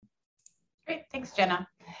Thanks, Jenna.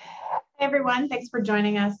 Hey everyone, thanks for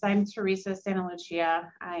joining us. I'm Teresa Santa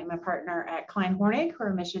Lucia. I'm a partner at Klein Hornig. We're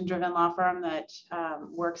a mission-driven law firm that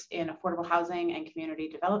works in affordable housing and community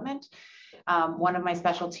development. One of my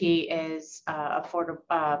specialty is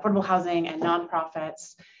affordable housing and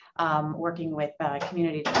nonprofits, working with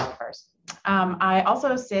community developers. I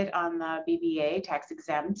also sit on the BBA tax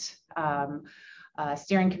exempt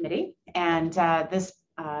steering committee, and this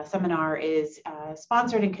seminar is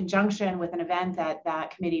sponsored in conjunction with an event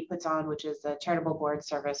that committee puts on, which is the Charitable Board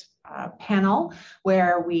Service panel,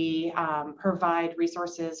 where we provide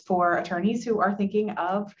resources for attorneys who are thinking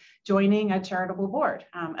of joining a charitable board.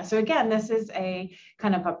 So again, this is a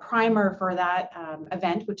kind of a primer for that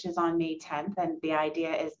event, which is on May 10th. And the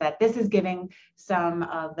idea is that this is giving some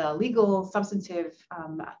of the legal substantive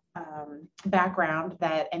background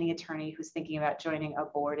that any attorney who's thinking about joining a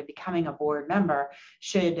board and becoming a board member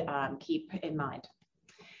should keep in mind.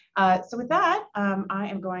 So with that, I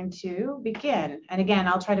am going to begin. And again,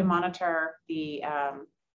 I'll try to monitor the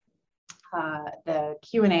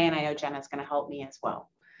Q&A, and I know Jenna's going to help me as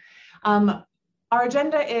well. Our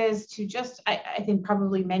agenda is to just, I think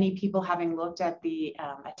probably many people, having looked at the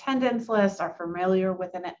attendance list, are familiar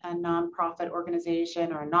with a nonprofit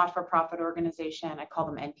organization or a not-for-profit organization. I call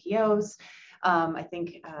them NPOs. I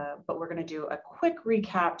think, but we're going to do a quick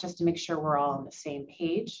recap just to make sure we're all on the same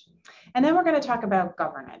page. And then we're going to talk about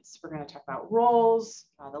governance. We're going to talk about roles,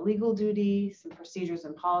 the legal duty, some procedures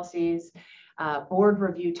and policies, board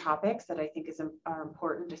review topics that I think are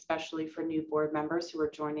important, especially for new board members who are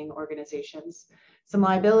joining organizations, some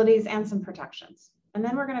liabilities and some protections. And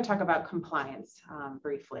then we're going to talk about compliance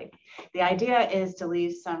briefly. The idea is to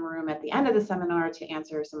leave some room at the end of the seminar to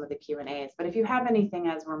answer some of the Q&As. But if you have anything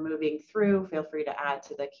as we're moving through, feel free to add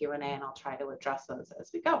to the Q&A and I'll try to address those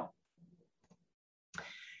as we go.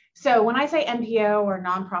 So when I say NPO or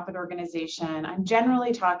nonprofit organization, I'm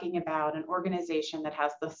generally talking about an organization that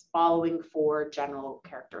has the following four general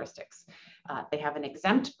characteristics. They have an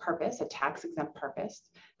exempt purpose, a tax exempt purpose.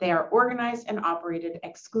 They are organized and operated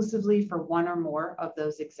exclusively for one or more of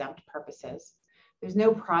those exempt purposes. There's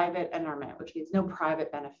no private earnment, which means no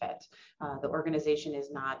private benefit. The organization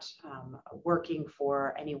is not working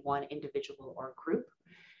for any one individual or group.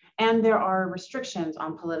 And there are restrictions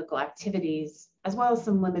on political activities, as well as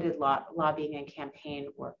some limited lobbying and campaign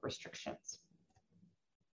work restrictions.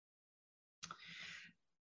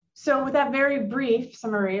 So with that very brief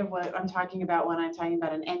summary of what I'm talking about when I'm talking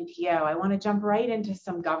about an NPO, I want to jump right into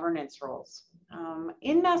some governance roles.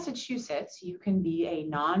 In Massachusetts, you can be a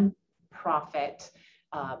nonprofit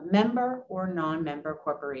member or non-member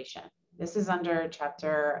corporation. This is under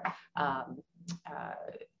chapter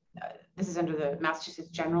this is under the Massachusetts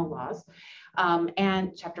general laws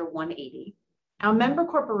and chapter 180. Now, member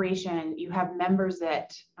corporation, you have members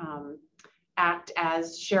that act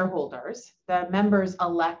as shareholders. The members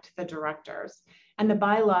elect the directors, and the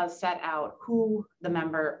bylaws set out who the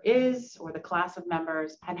member is or the class of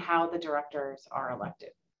members and how the directors are elected.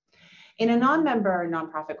 In a non-member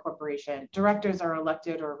nonprofit corporation, directors are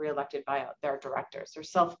elected or re-elected by their directors. They're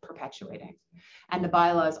self-perpetuating. And the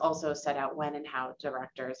bylaws also set out when and how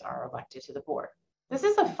directors are elected to the board. This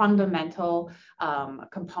is a fundamental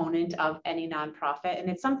component of any nonprofit, and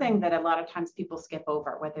it's something that a lot of times people skip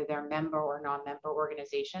over, whether they're member or non-member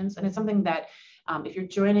organizations. And it's something that if you're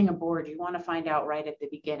joining a board, you want to find out right at the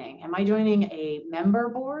beginning. Am I joining a member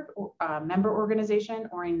board, or member organization,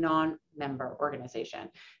 or a non-member organization?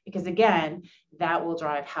 Because again, that will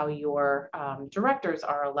drive how your directors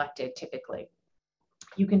are elected typically.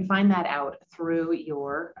 You can find that out through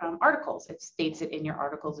your articles. It states it in your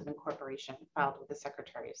articles of incorporation filed with the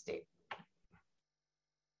Secretary of State.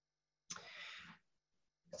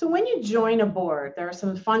 So when you join a board, there are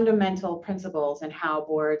some fundamental principles in how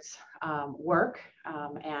boards work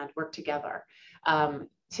and work together.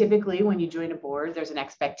 Typically, when you join a board, there's an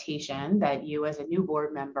expectation that you as a new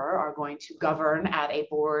board member are going to govern at a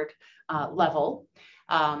board level.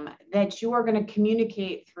 That you are going to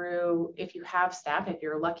communicate through, if you have staff, if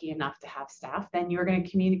you're lucky enough to have staff, then you're going to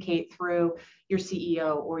communicate through your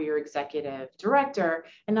CEO or your executive director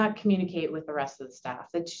and not communicate with the rest of the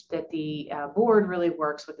staff. That the board really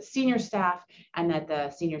works with the senior staff and that the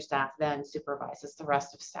senior staff then supervises the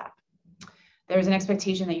rest of staff. There's an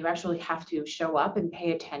expectation that you actually have to show up and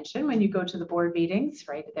pay attention when you go to the board meetings,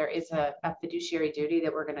 right? There is a fiduciary duty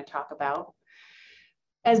that we're going to talk about.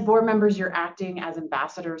 As board members, you're acting as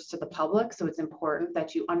ambassadors to the public, so it's important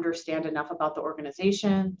that you understand enough about the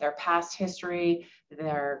organization, their past history,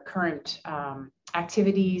 their current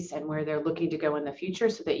activities, and where they're looking to go in the future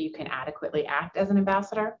so that you can adequately act as an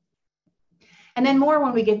ambassador. And then more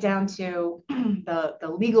when we get down to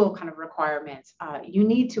the legal kind of requirements, you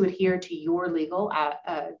need to adhere to your legal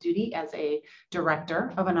duty as a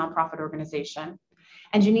director of a nonprofit organization.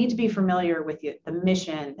 And you need to be familiar with the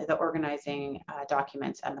mission, the organizing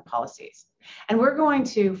documents, and the policies. And we're going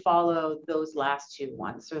to follow those last two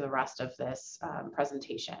ones through the rest of this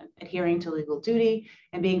presentation, adhering to legal duty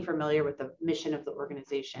and being familiar with the mission of the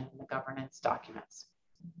organization and the governance documents.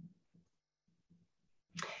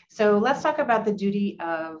 So let's talk about the duty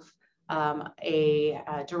of a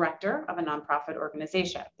director of a nonprofit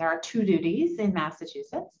organization. There are two duties in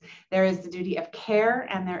Massachusetts. There is the duty of care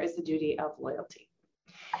and there is the duty of loyalty.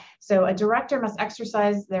 So a director must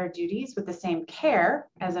exercise their duties with the same care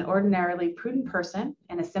as an ordinarily prudent person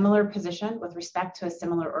in a similar position with respect to a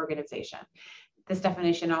similar organization. This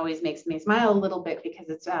definition always makes me smile a little bit because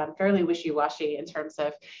it's fairly wishy-washy in terms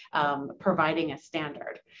of providing a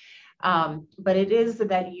standard. But it is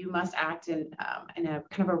that you must act in a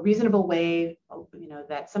kind of a reasonable way,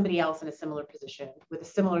 that somebody else in a similar position with a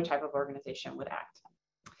similar type of organization would act.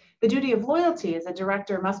 The duty of loyalty is a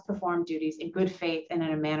director must perform duties in good faith and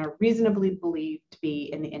in a manner reasonably believed to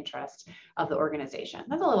be in the interest of the organization.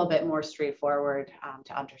 That's a little bit more straightforward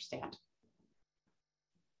to understand.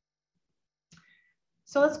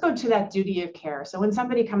 So let's go to that duty of care. So when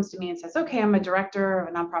somebody comes to me and says, okay, I'm a director of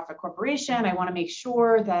a nonprofit corporation, I want to make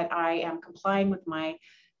sure that I am complying with my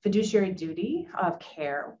fiduciary duty of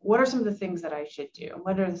care. What are some of the things that I should do?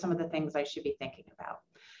 What are some of the things I should be thinking about?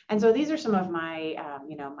 And so these are some of my,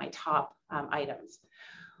 my top items.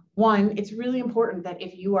 One, it's really important that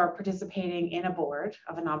if you are participating in a board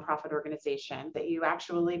of a nonprofit organization, that you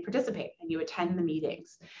actually participate and you attend the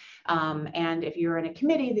meetings. And if you're in a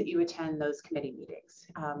committee, that you attend those committee meetings.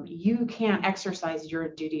 You can't exercise your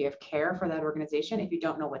duty of care for that organization if you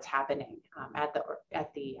don't know what's happening at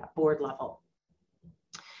the board level.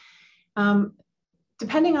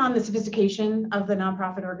 Depending on the sophistication of the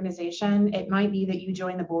nonprofit organization, it might be that you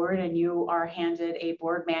join the board and you are handed a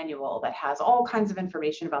board manual that has all kinds of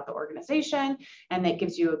information about the organization and that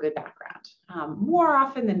gives you a good background. More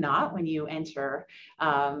often than not, when you enter,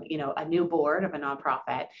 a new board of a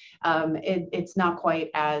nonprofit, it's not quite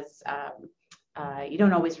as, you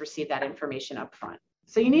don't always receive that information up front.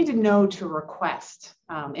 So you need to know to request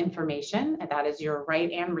information, and that is your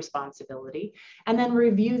right and responsibility, and then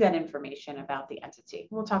review that information about the entity.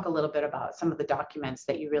 We'll talk a little bit about some of the documents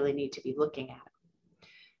that you really need to be looking at.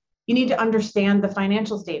 You need to understand the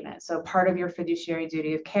financial statement. So part of your fiduciary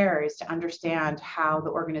duty of care is to understand how the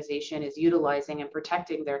organization is utilizing and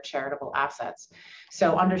protecting their charitable assets.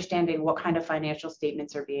 So understanding what kind of financial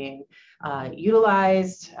statements are being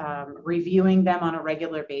utilized, reviewing them on a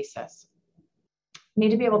regular basis. You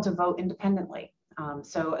need to be able to vote independently.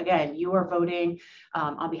 So again, you are voting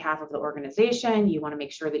on behalf of the organization. You want to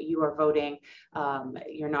make sure that you are voting,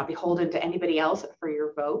 you're not beholden to anybody else for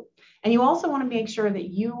your vote. And you also want to make sure that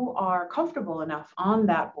you are comfortable enough on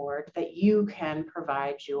that board that you can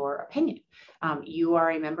provide your opinion. You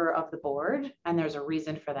are a member of the board, and there's a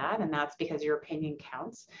reason for that, and that's because your opinion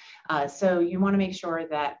counts. So you want to make sure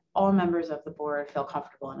that all members of the board feel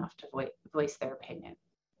comfortable enough to voice their opinion.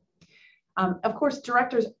 Of course,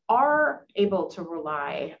 directors are able to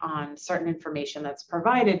rely on certain information that's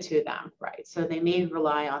provided to them, right? So they may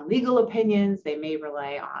rely on legal opinions, they may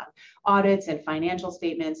rely on audits and financial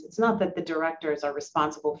statements. It's not that the directors are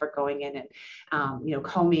responsible for going in and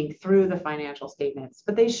combing through the financial statements,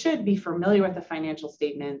 but they should be familiar with the financial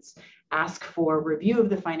statements, ask for review of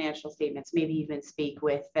the financial statements, maybe even speak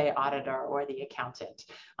with the auditor or the accountant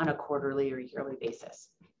on a quarterly or yearly basis.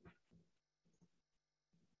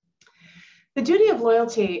 The duty of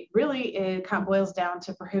loyalty really kind of boils down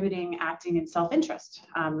to prohibiting acting in self-interest.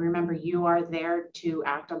 Remember, you are there to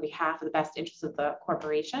act on behalf of the best interests of the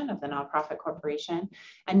corporation, of the nonprofit corporation,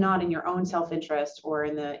 and not in your own self-interest or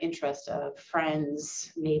in the interest of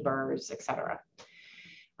friends, neighbors, etc.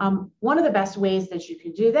 One of the best ways that you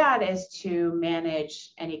can do that is to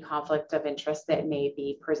manage any conflict of interest that may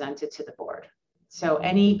be presented to the board. So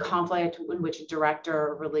any conflict in which a director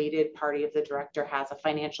or related party of the director has a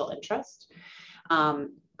financial interest,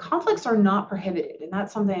 conflicts are not prohibited. And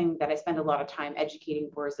that's something that I spend a lot of time educating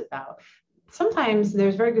boards about. Sometimes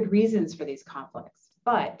there's very good reasons for these conflicts,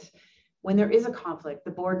 but when there is a conflict,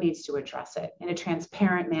 the board needs to address it in a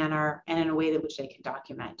transparent manner and in a way that which they can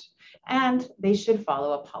document. And they should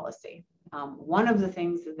follow a policy. One of the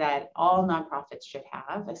things that all nonprofits should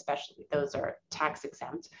have, especially those are tax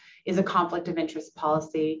exempt, is a conflict of interest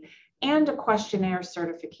policy and a questionnaire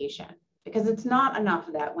certification. Because it's not enough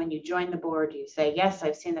that when you join the board, you say, yes,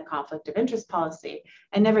 I've seen the conflict of interest policy,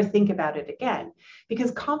 and never think about it again.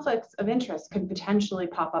 Because conflicts of interest can potentially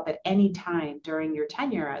pop up at any time during your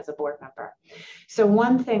tenure as a board member. So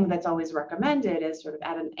one thing that's always recommended is sort of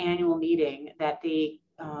at an annual meeting that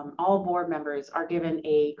all board members are given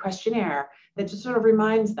a questionnaire that just sort of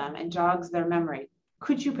reminds them and jogs their memory.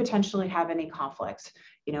 Could you potentially have any conflicts?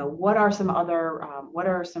 What are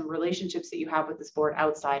some relationships that you have with this board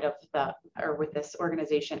outside of with this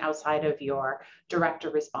organization outside of your director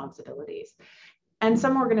responsibilities? And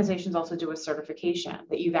some organizations also do a certification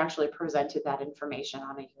that you've actually presented that information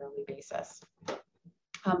on a yearly basis.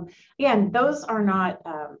 Again, those are not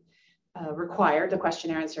required, the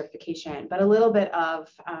questionnaire and certification, but a little bit of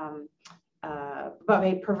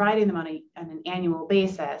by providing the money on an annual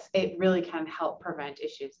basis, it really can help prevent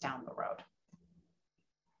issues down the road.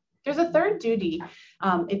 There's a third duty.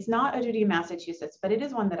 It's not a duty in Massachusetts, but it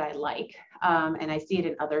is one that I like, and I see it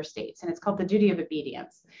in other states, and it's called the duty of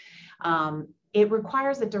obedience. It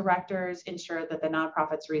requires that directors ensure that the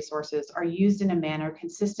nonprofit's resources are used in a manner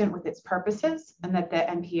consistent with its purposes and that the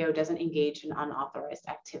NPO doesn't engage in unauthorized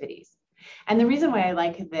activities. And the reason why I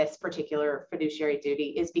like this particular fiduciary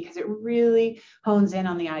duty is because it really hones in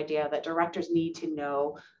on the idea that directors need to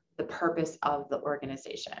know the purpose of the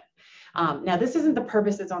organization. Now, this isn't the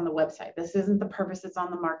purpose that's on the website. This isn't the purpose that's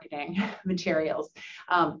on the marketing materials.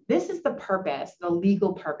 This is the purpose, the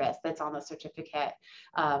legal purpose that's on the certificate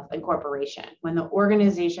of incorporation. When the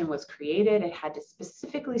organization was created, it had to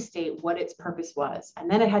specifically state what its purpose was.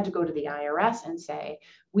 And then it had to go to the IRS and say,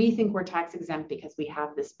 we think we're tax exempt because we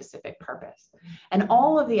have this specific purpose. And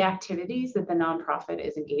all of the activities that the nonprofit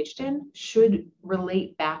is engaged in should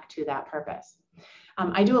relate back to that purpose.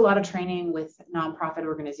 I do a lot of training with nonprofit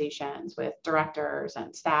organizations, with directors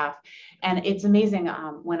and staff, and it's amazing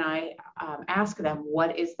when I ask them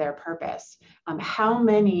what is their purpose, how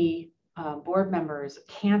many board members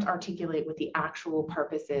can't articulate what the actual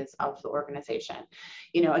purpose is of the organization.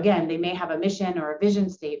 Again, they may have a mission or a vision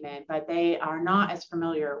statement, but they are not as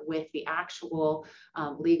familiar with the actual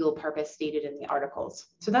legal purpose stated in the articles.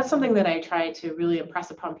 So that's something that I try to really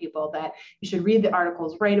impress upon people, that you should read the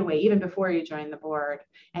articles right away, even before you join the board,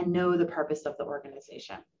 and know the purpose of the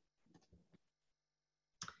organization.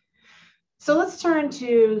 So let's turn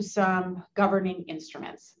to some governing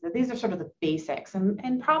instruments. These are sort of the basics,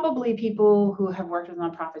 and probably people who have worked with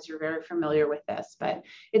nonprofits, you're very familiar with this, but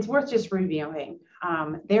it's worth just reviewing.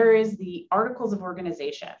 There is the Articles of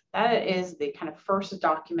Organization. That is the kind of first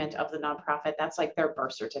document of the nonprofit. That's like their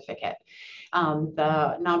birth certificate.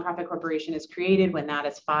 The nonprofit corporation is created when that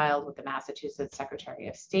is filed with the Massachusetts Secretary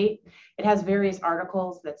of State. It has various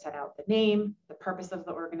articles that set out the name, the purpose of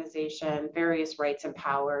the organization, various rights and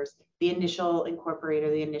powers, the initial incorporator,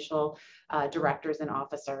 the initial directors and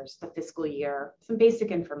officers, the fiscal year, some basic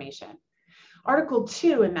information. Article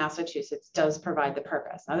 2 in Massachusetts does provide the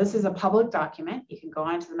purpose. Now, this is a public document. You can go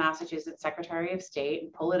onto the Massachusetts Secretary of State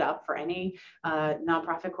and pull it up for any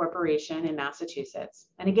nonprofit corporation in Massachusetts.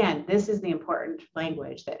 And again, this is the important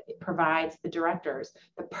language that it provides the directors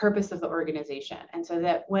the purpose of the organization. And so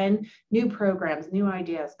that when new programs, new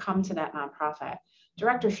ideas come to that nonprofit,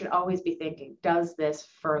 directors should always be thinking, does this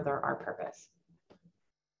further our purpose?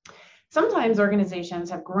 Sometimes organizations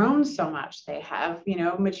have grown so much, they have,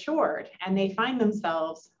 matured, and they find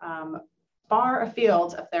themselves far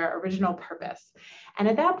afield of their original purpose. And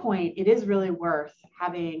at that point, it is really worth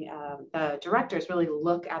having the directors really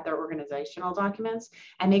look at their organizational documents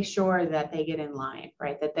and make sure that they get in line,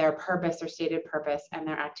 right? That their purpose, their stated purpose, and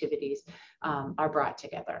their activities are brought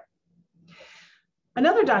together.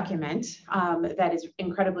 Another document that is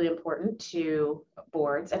incredibly important to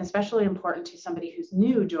boards, and especially important to somebody who's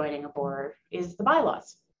new joining a board, is the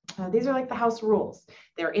bylaws. These are like the house rules.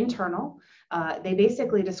 They're internal. They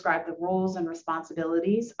basically describe the roles and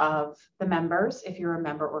responsibilities of the members, if you're a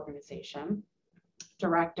member organization,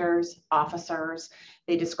 directors, officers.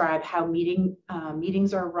 They describe how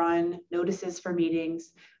meetings are run, notices for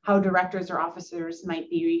meetings, how directors or officers might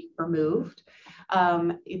be removed.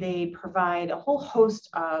 They provide a whole host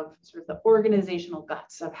of sort of the organizational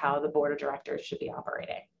guts of how the board of directors should be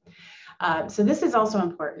operating. So this is also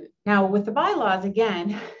important. Now with the bylaws,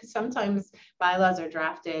 again, sometimes bylaws are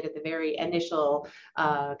drafted at the very initial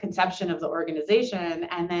conception of the organization,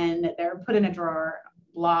 and then they're put in a drawer,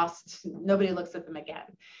 lost, nobody looks at them again.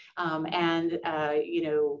 I'll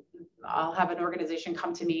have an organization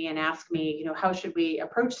come to me and ask me, how should we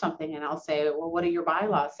approach something? And I'll say, well, what do your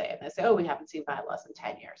bylaws say? And they say, oh, we haven't seen bylaws in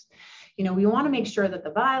 10 years. We want to make sure that the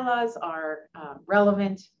bylaws are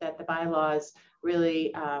relevant, that the bylaws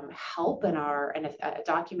really help and a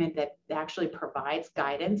document that actually provides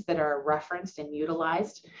guidance that are referenced and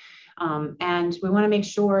utilized. And we want to make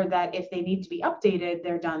sure that if they need to be updated,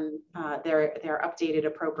 they're updated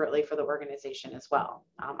appropriately for the organization as well.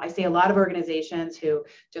 I see a lot of organizations who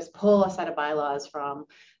just pull a set of bylaws from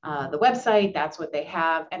the website, that's what they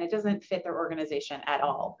have, and it doesn't fit their organization at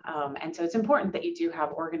all. And so it's important that you do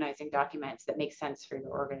have organizing documents that make sense for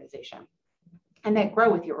your organization and that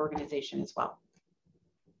grow with your organization as well.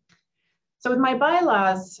 So with my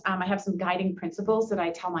bylaws, I have some guiding principles that I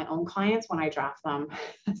tell my own clients when I draft them,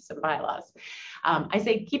 some bylaws. I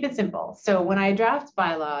say, keep it simple. So when I draft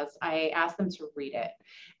bylaws, I ask them to read it.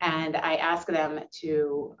 And I ask them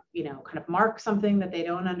to, kind of mark something that they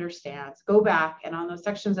don't understand, go back, and on those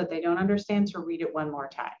sections that they don't understand, to read it one more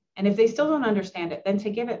time. And if they still don't understand it, then to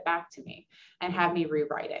give it back to me and have me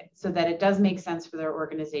rewrite it so that it does make sense for their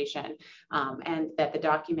organization and that the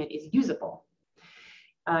document is usable.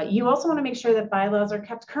 You also want to make sure that bylaws are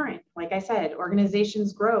kept current. Like I said,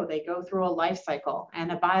 organizations grow, they go through a life cycle, and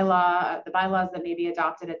the bylaws that may be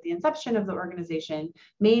adopted at the inception of the organization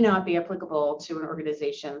may not be applicable to an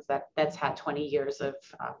organization that's had 20 years of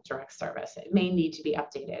direct service. It may need to be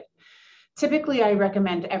updated. Typically, I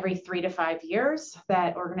recommend every 3 to 5 years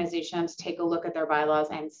that organizations take a look at their bylaws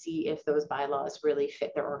and see if those bylaws really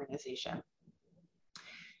fit their organization.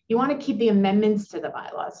 You want to keep the amendments to the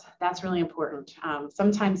bylaws. That's really important.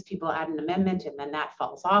 Sometimes people add an amendment and then that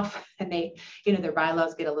falls off and their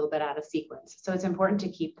bylaws get a little bit out of sequence. So it's important to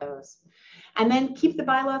keep those. And then keep the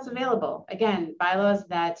bylaws available. Again, bylaws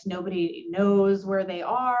that nobody knows where they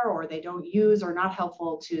are or they don't use or not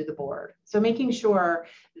helpful to the board. So making sure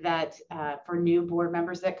that for new board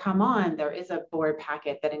members that come on, there is a board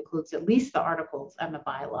packet that includes at least the articles and the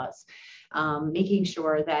bylaws. Making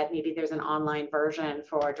sure that maybe there's an online version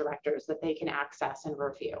for directors that they can access and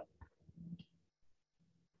review.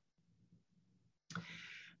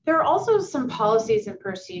 There are also some policies and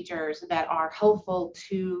procedures that are helpful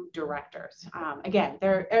to directors. Again,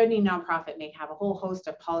 any nonprofit may have a whole host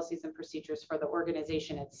of policies and procedures for the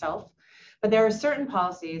organization itself, but there are certain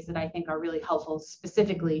policies that I think are really helpful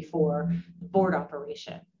specifically for board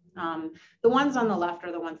operation. The ones on the left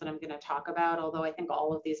are the ones that I'm going to talk about, although I think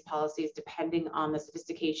all of these policies, depending on the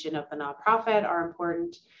sophistication of the nonprofit, are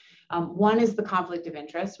important. One is the conflict of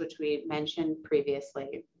interest, which we mentioned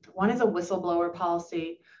previously. One is a whistleblower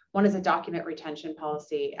policy, one is a document retention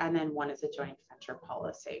policy, and then one is a joint venture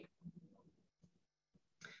policy.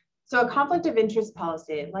 So a conflict of interest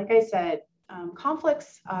policy, like I said,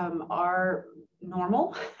 conflicts are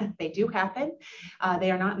normal. They do happen.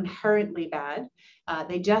 They are not inherently bad.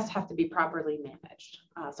 They just have to be properly managed.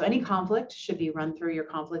 So any conflict should be run through your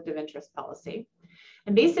conflict of interest policy.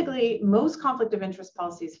 And basically, most conflict of interest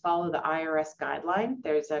policies follow the IRS guideline.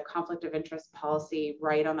 There's a conflict of interest policy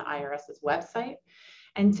right on the IRS's website.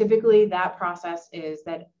 And typically that process is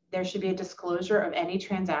that there should be a disclosure of any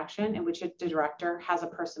transaction in which a director has a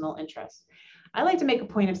personal interest. I like to make a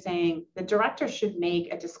point of saying the director should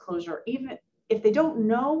make a disclosure even if they don't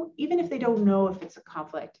know if it's a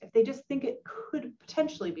conflict, if they just think it could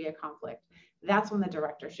potentially be a conflict, that's when the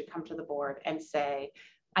director should come to the board and say,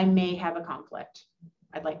 I may have a conflict.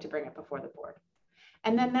 I'd like to bring it before the board.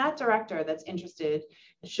 And then that director that's interested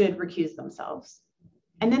should recuse themselves.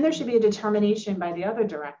 And then there should be a determination by the other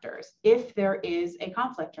directors if there is a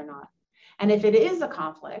conflict or not. And if it is a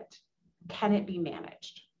conflict, can it be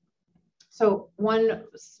managed? So one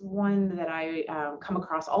that I come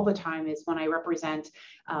across all the time is when I represent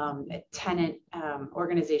tenant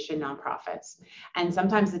organization nonprofits. And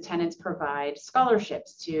sometimes the tenants provide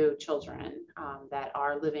scholarships to children that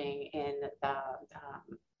are living in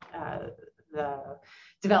the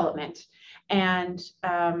development. And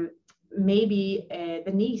maybe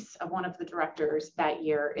the niece of one of the directors that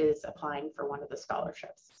year is applying for one of the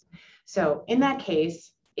scholarships. So in that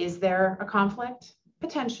case, is there a conflict?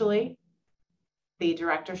 Potentially. The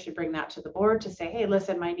director should bring that to the board to say, hey,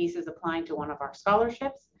 listen, my niece is applying to one of our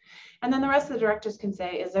scholarships. And then the rest of the directors can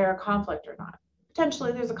say, is there a conflict or not?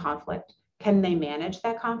 Potentially there's a conflict. Can they manage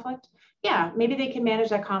that conflict? Yeah, maybe they can manage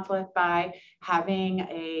that conflict by having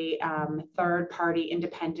a third-party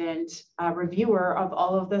independent reviewer of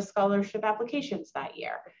all of the scholarship applications that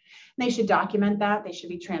year. And they should document that. They should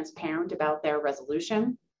be transparent about their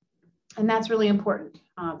resolution. And that's really important,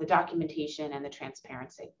 the documentation and the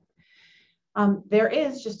transparency. There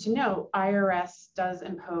is, just to note, IRS does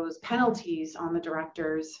impose penalties on the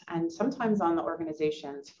directors and sometimes on the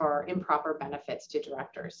organizations for improper benefits to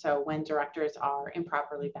directors. So when directors are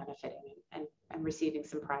improperly benefiting and receiving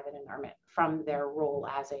some private endearment from their role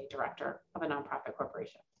as a director of a nonprofit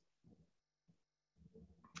corporation.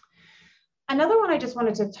 Another one I just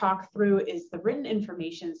wanted to talk through is the Written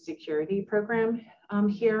Information Security Program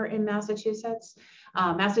here in Massachusetts.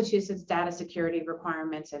 Massachusetts Data Security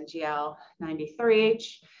Requirements, MGL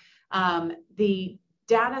 93H. The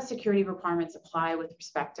data security requirements apply with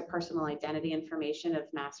respect to personal identity information of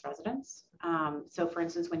Mass residents. So for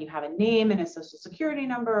instance, when you have a name and a social security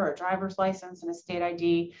number or a driver's license and a state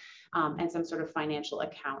ID and some sort of financial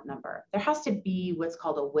account number, there has to be what's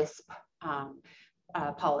called a WISP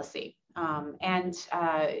policy.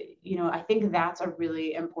 You know, I think that's a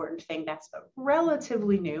really important thing that's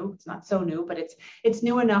relatively new. It's not so new, but it's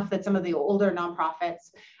new enough that some of the older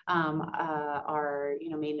nonprofits are, you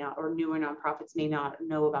know, may not, or newer nonprofits may not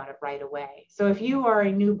know about it right away. So if you are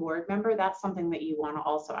a new board member, that's something that you want to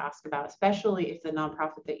also ask about, especially if the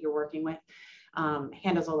nonprofit that you're working with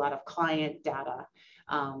handles a lot of client data.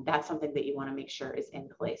 That's something that you want to make sure is in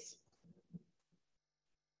place.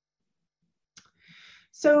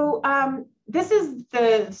 So this is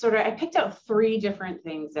the sort of, I picked out 3 different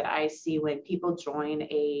things that I see when people join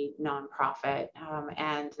a nonprofit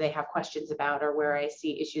and they have questions about, or where I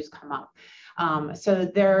see issues come up. So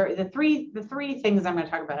the three things I'm going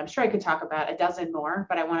to talk about. I'm sure I could talk about a dozen more,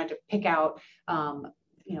 but I wanted to pick out,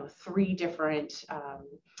 you know, 3 different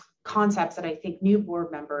concepts that I think new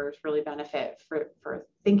board members really benefit for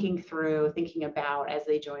thinking about as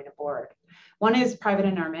they join a board. One is private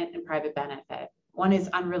inurement and private benefit. One is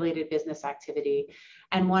unrelated business activity,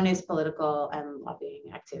 and one is political and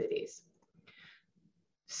lobbying activities.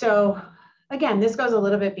 So again, this goes a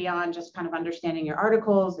little bit beyond just kind of understanding your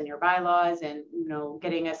articles and your bylaws and, you know,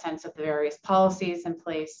 getting a sense of the various policies in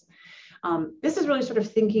place. This is really sort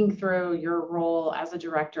of thinking through your role as a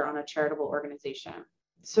director on a charitable organization.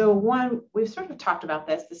 So one, we've sort of talked about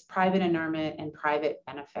this private inurement and private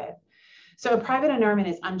benefit. So a private inurement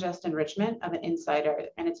is unjust enrichment of an insider,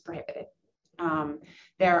 and it's prohibited.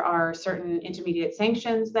 There are certain intermediate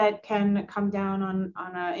sanctions that can come down on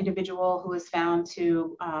an individual who is found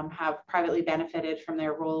to have privately benefited from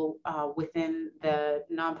their role within the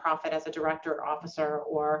nonprofit as a director or officer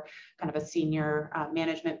or kind of a senior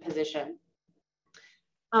management position.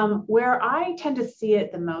 Where I tend to see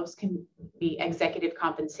it the most can be executive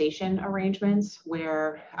compensation arrangements,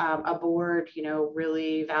 where a board, you know,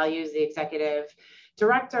 really values the executive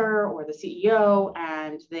director or the CEO,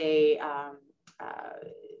 and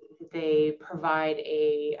they provide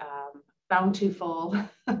a bountiful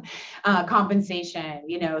compensation,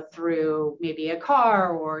 you know, through maybe a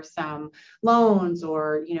car or some loans,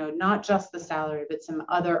 or, you know, not just the salary, but some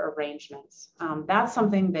other arrangements. That's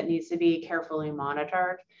something that needs to be carefully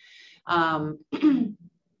monitored.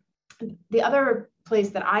 The other place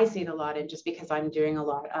that I see it a lot in, just because I'm doing a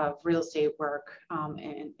lot of real estate work,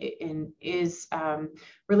 is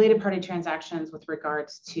related party transactions with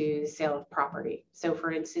regards to the sale of property. So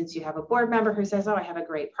for instance, you have a board member who says, oh, I have a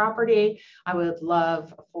great property. I would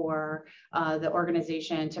love for the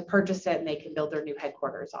organization to purchase it and they can build their new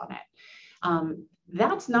headquarters on it.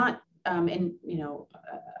 That's not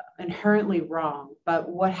inherently wrong, but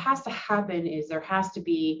what has to happen is there has to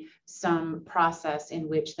be some process in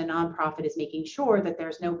which the nonprofit is making sure that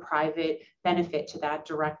there's no private benefit to that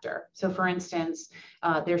director. So for instance,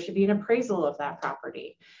 there should be an appraisal of that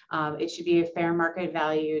property. It should be a fair market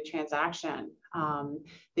value transaction.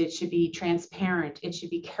 It should be transparent. It should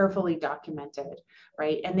be carefully documented,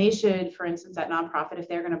 right? And they should, for instance, that nonprofit, if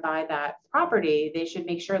they're going to buy that property, they should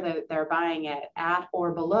make sure that they're buying it at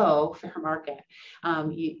or below fair market.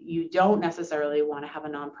 You don't necessarily want to have a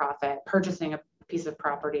nonprofit purchasing a piece of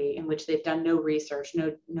property in which they've done no research,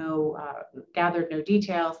 gathered no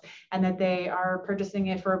details, and that they are purchasing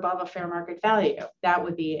it for above a fair market value. That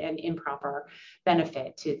would be an improper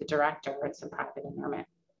benefit to the director and some private inurement.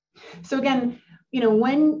 So again, you know,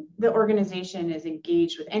 when the organization is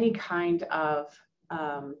engaged with any kind of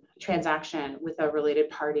transaction with a related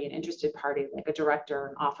party, an interested party, like a director,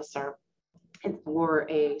 an officer, or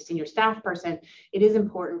a senior staff person, it is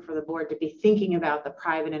important for the board to be thinking about the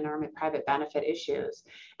private inurement, private benefit issues.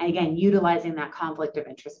 And again, utilizing that conflict of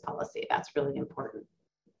interest policy, that's really important.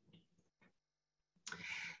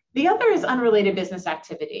 The other is unrelated business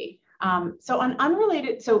activity. So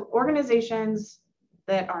organizations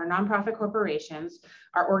that are nonprofit corporations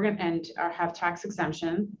have tax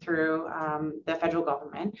exemption through the federal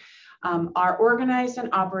government, are organized and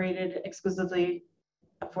operated exclusively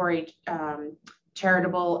for a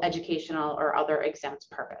charitable, educational, or other exempt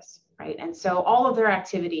purpose, right? And so all of their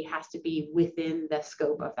activity has to be within the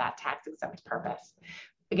scope of that tax exempt purpose.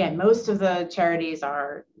 Again, most of the charities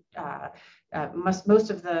are,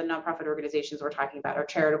 most of the nonprofit organizations we're talking about are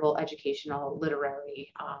charitable, educational,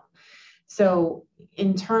 literary. So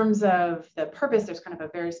in terms of the purpose, there's kind of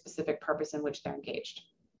a very specific purpose in which they're engaged.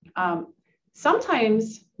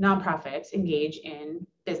 Sometimes nonprofits engage in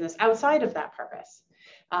business outside of that purpose.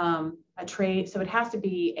 A trade, so it has to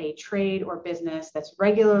be a trade or business that's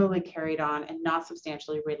regularly carried on and not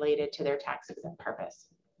substantially related to their tax-exempt purpose.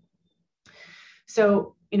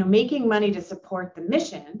 So, making money to support the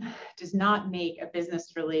mission does not make a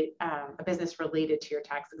business related to your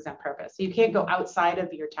tax-exempt purpose. So you can't go outside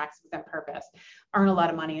of your tax-exempt purpose, earn a lot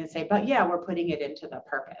of money, and say, but yeah, we're putting it into the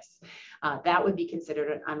purpose. That would be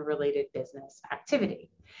considered an unrelated business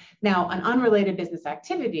activity. Now, an unrelated business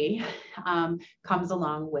activity comes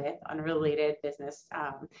along with unrelated business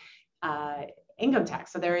income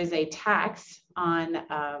tax. So there is a tax on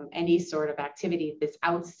any sort of activity that's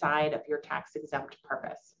outside of your tax-exempt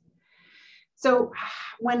purpose. So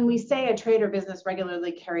when we say a trade or business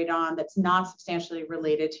regularly carried on that's not substantially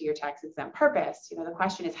related to your tax-exempt purpose, the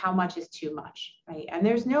question is how much is too much, right? And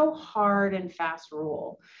there's no hard and fast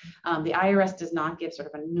rule. The IRS does not give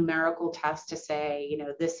sort of a numerical test to say,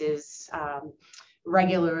 this is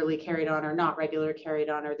regularly carried on or not regularly carried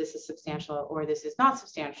on, or this is substantial or this is not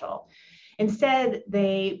substantial. Instead,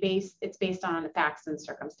 it's based on facts and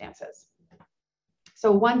circumstances.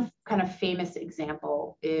 So one kind of famous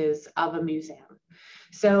example is of a museum.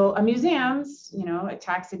 So a museum's, a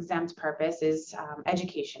tax-exempt purpose is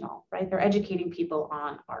educational, right? They're educating people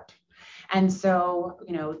on art. And so,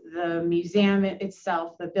 the museum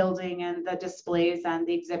itself, the building and the displays and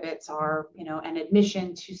the exhibits are, an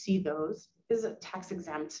admission to see those is a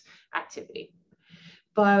tax-exempt activity.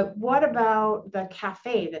 But what about the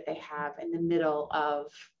cafe that they have in the middle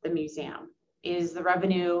of the museum? Is the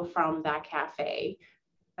revenue from that cafe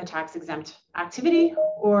a tax-exempt activity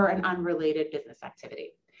or an unrelated business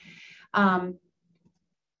activity? The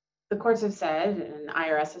courts have said, and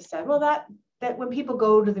IRS has said, well, that when people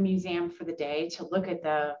go to the museum for the day to look at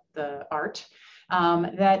the art,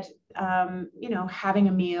 having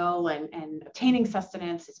a meal and obtaining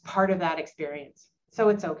sustenance is part of that experience. So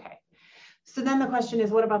it's okay. So then the question is,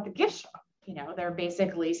 what about the gift shop? They're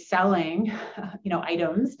basically selling,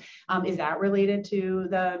 items. Is that related to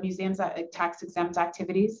the museum's tax-exempt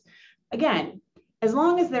activities? Again, as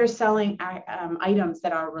long as they're selling items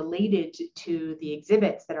that are related to the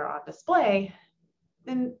exhibits that are on display,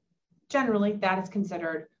 then generally that is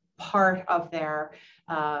considered part of their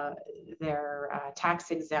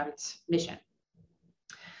tax-exempt mission.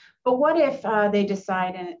 But what if they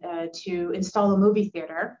decide to install a movie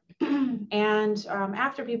theater and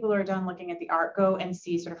after people are done looking at the art, go and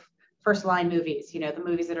see sort of first line movies, the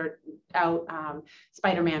movies that are out,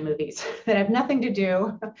 Spider-Man movies that have nothing to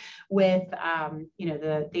do with,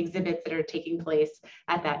 the exhibits that are taking place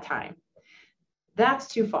at that time. That's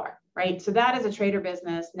too far, right? So that is a trade or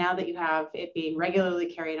business now that you have it being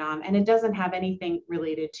regularly carried on, and it doesn't have anything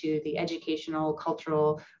related to the educational,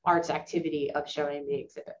 cultural, arts activity of showing the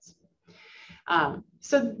exhibits.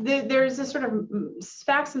 So there's a sort of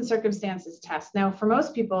facts and circumstances test. Now, for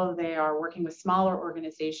most people, they are working with smaller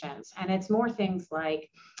organizations, and it's more things like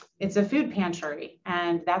it's a food pantry,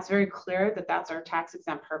 and that's very clear that that's our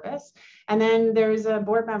tax-exempt purpose. And then there's a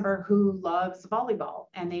board member who loves volleyball,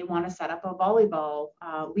 and they want to set up a volleyball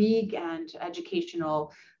league and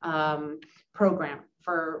educational program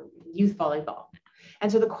for youth volleyball. And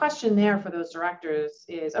so the question there for those directors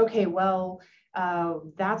is, okay, well,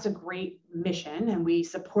 that's a great mission and we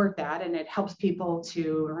support that and it helps people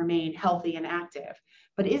to remain healthy and active.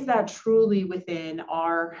 But is that truly within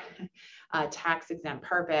our tax-exempt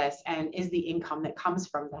purpose, and is the income that comes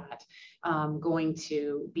from that going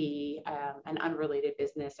to be an unrelated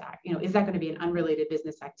business act? Is that going to be an unrelated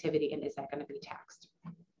business activity, and is that going to be taxed?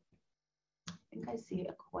 I think I see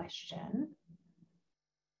a question.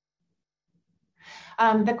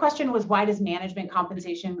 The question was, why does management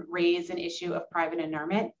compensation raise an issue of private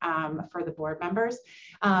inurement for the board members?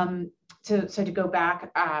 So to go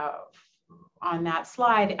back on that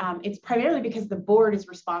slide, it's primarily because the board is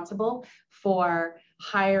responsible for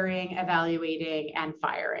hiring, evaluating, and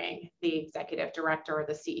firing the executive director or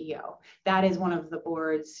the CEO. That is one of the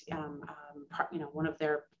board's, one of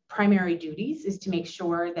their primary duties is to make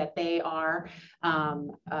sure that they are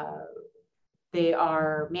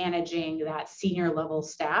managing that senior level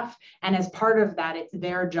staff. And as part of that, it's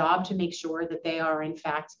their job to make sure that they are in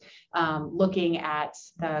fact looking at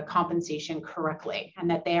the compensation correctly and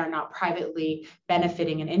that they are not privately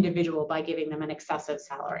benefiting an individual by giving them an excessive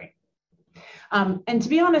salary. And to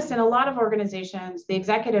be honest, in a lot of organizations, the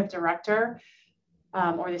executive director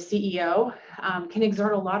or the CEO can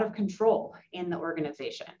exert a lot of control in the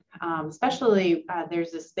organization. Especially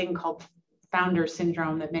there's this thing called founder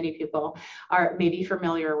syndrome that many people are maybe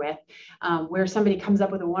familiar with, where somebody comes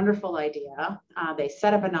up with a wonderful idea, they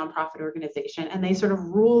set up a nonprofit organization, and they sort of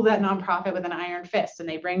rule that nonprofit with an iron fist, and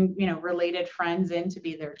they bring, you know, related friends in to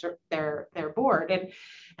be their board.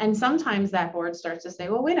 And sometimes that board starts to say,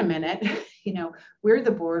 well, wait a minute, you know, we're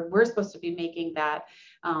the board, we're supposed to be making that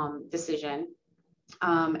decision.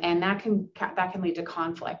 And that can lead to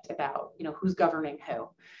conflict about, you know, who's governing who.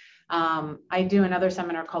 I do another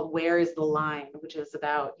seminar called Where is the Line, which is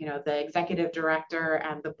about, you know, the executive director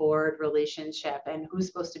and the board relationship and who's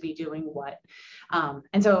supposed to be doing what.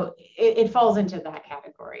 And so it falls into that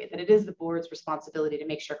category, that it is the board's responsibility to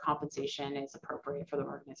make sure compensation is appropriate for the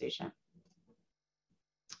organization.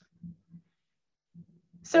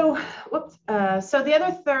 So, so the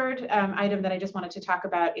other third item that I just wanted to talk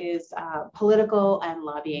about is political and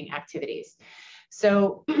lobbying activities.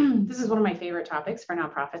 So this is one of my favorite topics for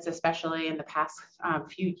nonprofits, especially in the past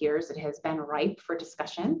few years. It has been ripe for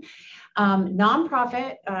discussion.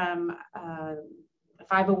 Nonprofit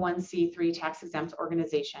 501c3 tax-exempt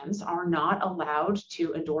organizations are not allowed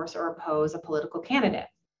to endorse or oppose a political candidate.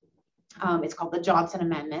 It's called the Johnson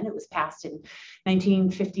Amendment. It was passed in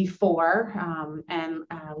 1954 and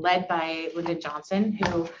led by Lyndon Johnson,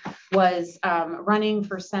 who was running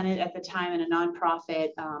for Senate at the time, and a nonprofit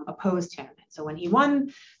opposed him. So when he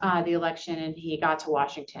won the election and he got to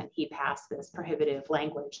Washington, he passed this prohibitive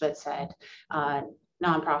language that said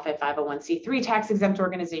nonprofit 501c3 tax-exempt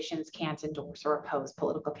organizations can't endorse or oppose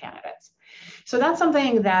political candidates. So that's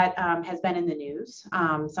something that has been in the news,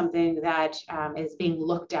 something that is being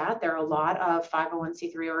looked at. There are a lot of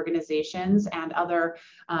 501c3 organizations and other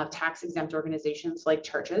tax-exempt organizations like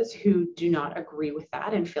churches who do not agree with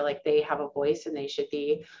that and feel like they have a voice and they should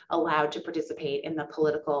be allowed to participate in the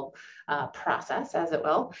political process, as it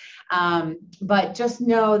will. But just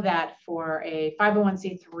know that for a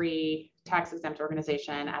 501c3 tax-exempt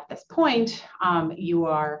organization at this point, you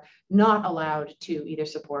are not allowed to either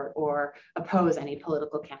support or oppose any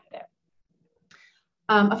political candidate.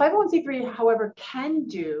 A 501c3, however, can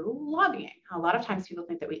do lobbying. A lot of times people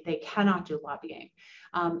think that they cannot do lobbying.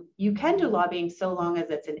 You can do lobbying so long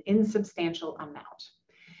as it's an insubstantial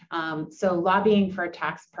amount. So lobbying for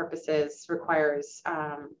tax purposes requires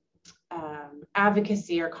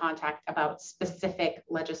advocacy or contact about specific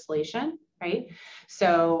legislation, right?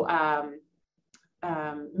 So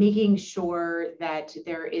making sure that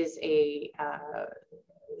there is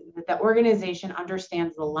that the organization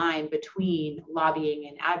understands the line between lobbying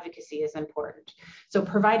and advocacy is important. So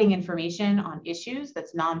providing information on issues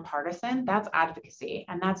that's nonpartisan, that's advocacy,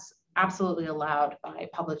 and that's absolutely allowed by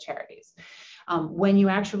public charities. When you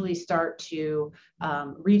actually start to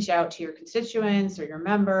reach out to your constituents or your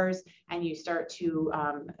members, and you start to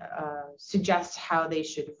suggest how they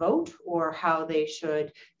should vote or how they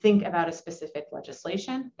should think about a specific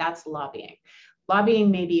legislation, that's lobbying.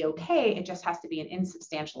 Lobbying may be okay, it just has to be an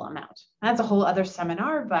insubstantial amount. That's a whole other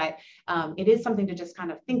seminar, but it is something to just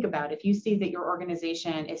kind of think about. If you see that your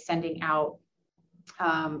organization is sending out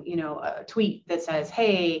you know, a tweet that says,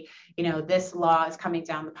 hey, you know, this law is coming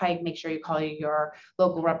down the pike, make sure you call your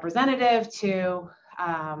local representative to,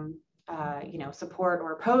 you know, support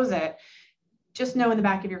or oppose it. Just know in the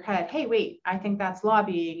back of your head, hey, wait, I think that's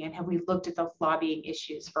lobbying, and have we looked at those lobbying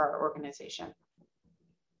issues for our organization?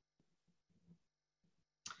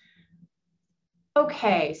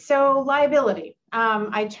 Okay, so liability.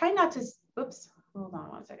 I try not to, oops, hold on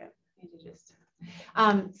one second. I need to just,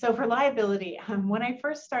 so for liability, when I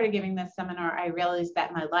first started giving this seminar, I realized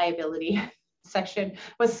that my liability section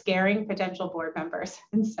was scaring potential board members.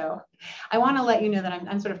 And so I want to let you know that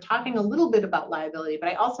I'm sort of talking a little bit about liability, but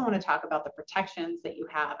I also want to talk about the protections that you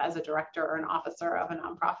have as a director or an officer of a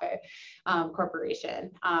nonprofit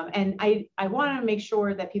corporation. And I want to make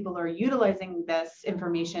sure that people are utilizing this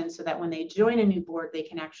information so that when they join a new board, they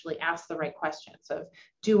can actually ask the right questions of,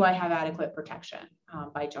 do I have adequate protection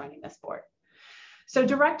by joining this board? So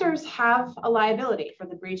directors have a liability for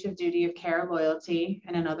the breach of duty of care, loyalty,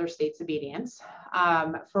 and another state's obedience,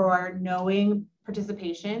 for knowing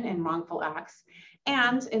participation in wrongful acts,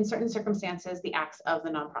 and in certain circumstances, the acts of the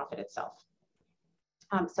nonprofit itself.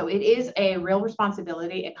 So it is a real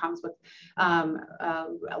responsibility. It comes with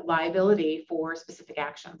liability for specific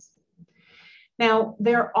actions. Now,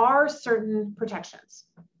 there are certain protections.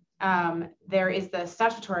 There is the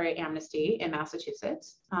statutory amnesty in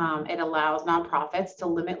Massachusetts. It allows nonprofits to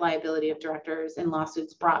limit liability of directors in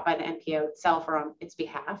lawsuits brought by the NPO itself or on its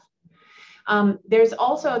behalf. There's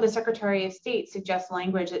also the Secretary of State suggests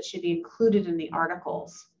language that should be included in the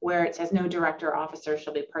articles where it says no director or officer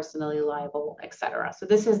shall be personally liable, et cetera. So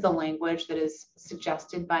this is the language that is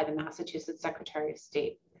suggested by the Massachusetts Secretary of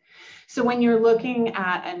State. So when you're looking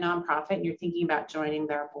at a nonprofit and you're thinking about joining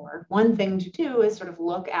their board, one thing to do is sort of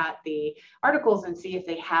look at the articles and see if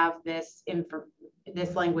they have this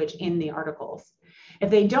language in the articles. If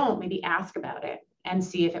they don't, maybe ask about it and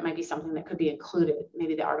see if it might be something that could be included.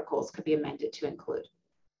 Maybe the articles could be amended to include.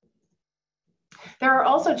 There are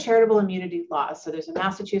also charitable immunity laws. So there's a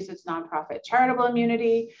Massachusetts nonprofit charitable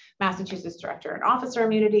immunity, Massachusetts director and officer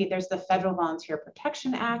immunity. There's the Federal Volunteer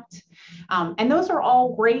Protection Act. And those are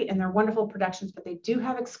all great and they're wonderful protections, but they do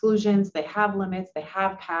have exclusions, they have limits, they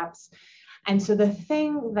have caps. And so the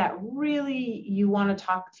thing that really you want to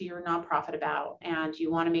talk to your nonprofit about, and you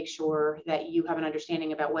want to make sure that you have an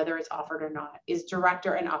understanding about whether it's offered or not, is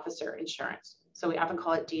director and officer insurance. So we often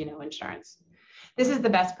call it D&O insurance. This is the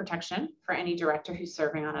best protection for any director who's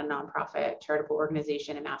serving on a nonprofit charitable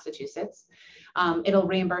organization in Massachusetts. It'll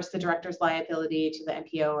reimburse the director's liability to the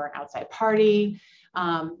NPO or an outside party.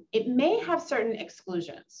 It may have certain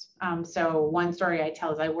exclusions. So one story I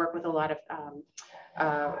tell is I work with a lot of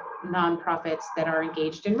nonprofits that are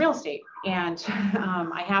engaged in real estate. And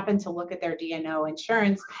I happened to look at their D&O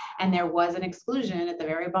insurance, and there was an exclusion at the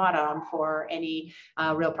very bottom for any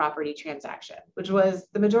real property transaction, which was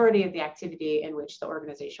the majority of the activity in which the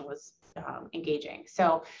organization was engaging.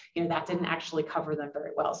 So, that didn't actually cover them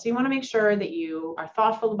very well. So you want to make sure that you are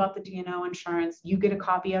thoughtful about the D&O insurance, you get a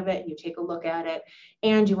copy of it and you take a look at it,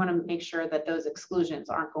 and you want to make sure that those exclusions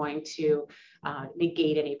aren't going to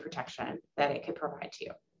negate any protection that it could provide to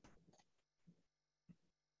you.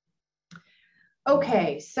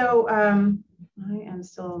 Okay, so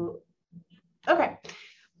okay.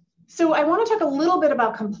 So I want to talk a little bit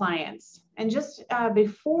about compliance. And just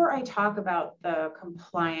before I talk about the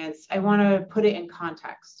compliance, I want to put it in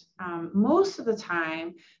context. Most of the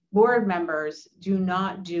time, board members do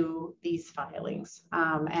not do these filings,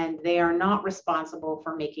 and they are not responsible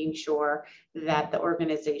for making sure that the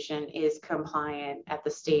organization is compliant at the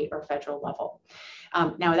state or federal level.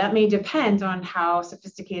 Now, that may depend on how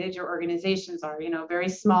sophisticated your organizations are. Very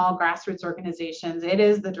small grassroots organizations, it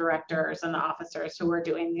is the directors and the officers who are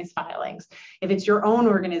doing these filings. If it's your own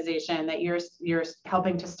organization that you're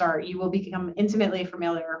helping to start, you will become intimately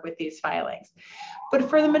familiar with these filings. But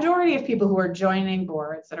for the majority of people who are joining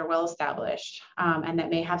boards that are well established and that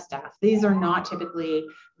may have staff, these are not typically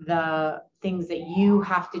the things that you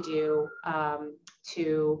have to do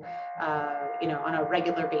on a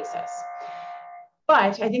regular basis.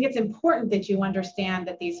 But I think it's important that you understand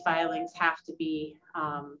that these filings have to be,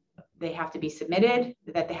 they have to be submitted,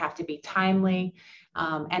 that they have to be timely,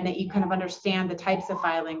 and that you kind of understand the types of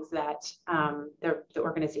filings that the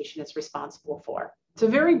organization is responsible for. So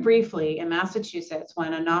very briefly, in Massachusetts,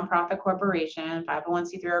 when a nonprofit corporation,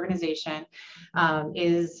 501c3 organization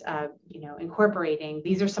is incorporating,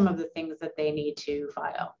 these are some of the things that they need to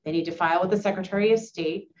file. They need to file with the Secretary of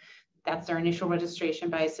State. That's their initial registration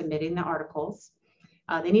by submitting the articles.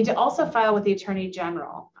 They need to also file with the Attorney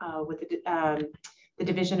General, with the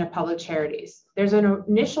Division of Public Charities. There's an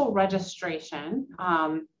initial registration,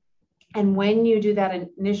 and when you do that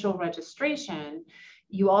initial registration,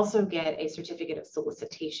 you also get a certificate of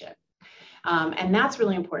solicitation. And that's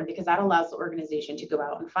really important because that allows the organization to go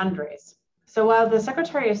out and fundraise. So while the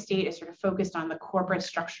Secretary of State is sort of focused on the corporate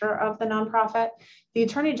structure of the nonprofit, the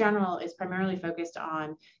Attorney General is primarily focused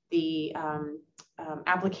on the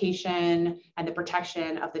application and the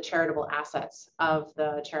protection of the charitable assets of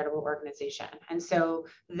the charitable organization. And so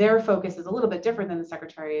their focus is a little bit different than the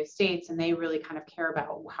Secretary of State's, and they really kind of care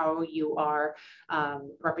about how you are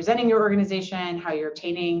representing your organization, how you're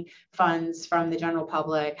obtaining funds from the general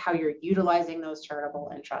public, how you're utilizing those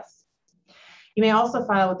charitable interests. You may also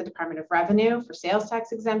file with the Department of Revenue for sales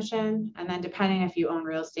tax exemption, and then depending if you own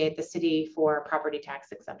real estate, the city for property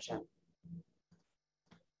tax exemption.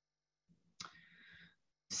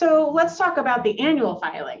 So let's talk about the annual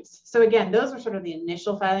filings. So again, those are sort of the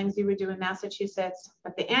initial filings you would do in Massachusetts,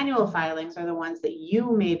 but the annual filings are the ones that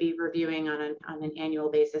you may be reviewing on an annual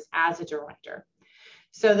basis as a director.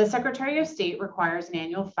 So the Secretary of State requires an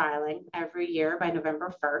annual filing every year by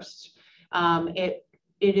November 1st.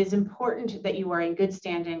 It is important that you are in good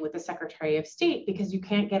standing with the Secretary of State because you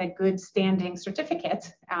can't get a good standing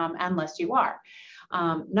certificate unless you are.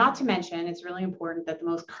 Not to mention, it's really important that the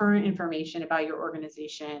most current information about your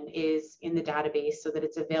organization is in the database so that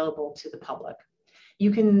it's available to the public.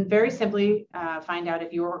 You can very simply find out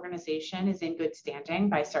if your organization is in good standing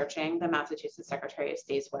by searching the Massachusetts Secretary of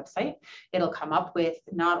State's website. It'll come up with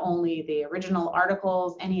not only the original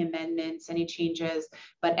articles, any amendments, any changes,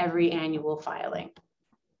 but every annual filing.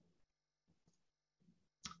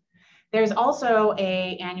 There's also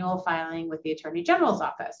an annual filing with the Attorney General's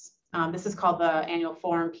office. This is called the annual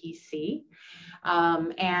Form PC.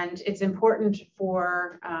 And it's important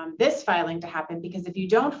for this filing to happen because if you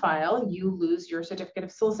don't file, you lose your certificate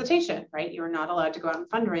of solicitation, right? You're not allowed to go out and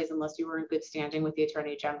fundraise unless you were in good standing with the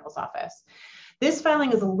Attorney General's office. This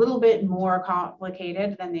filing is a little bit more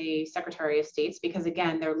complicated than the Secretary of State's because,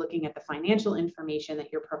 again, they're looking at the financial information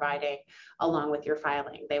that you're providing along with your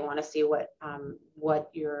filing. They want to see what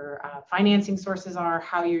your financing sources are,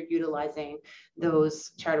 how you're utilizing those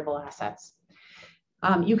charitable assets.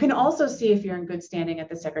 You can also see if you're in good standing at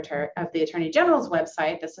the Attorney General's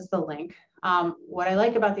website. This is the link. What I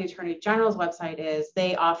like about the Attorney General's website is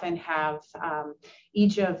they often have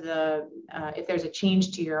each of the, if there's a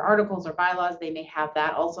change to your articles or bylaws, they may have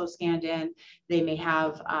that also scanned in. They may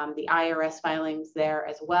have the IRS filings there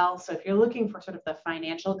as well. So if you're looking for sort of the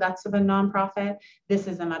financial guts of a nonprofit, this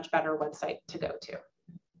is a much better website to go to.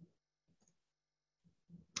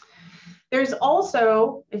 There's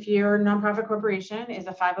also, if your nonprofit corporation is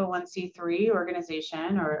a 501c3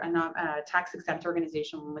 organization or a tax-exempt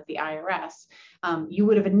organization with the IRS, you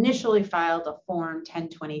would have initially filed a Form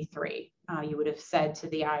 1023. You would have said to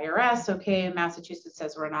the IRS, okay, Massachusetts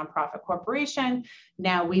says we're a nonprofit corporation.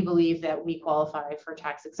 Now we believe that we qualify for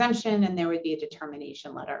tax exemption, and there would be a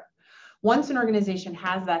determination letter. Once an organization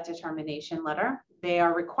has that determination letter, they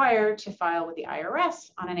are required to file with the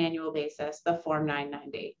IRS on an annual basis the Form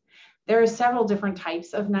 990. There are several different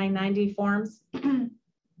types of 990 forms,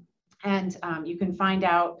 and you can find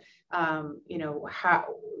out, how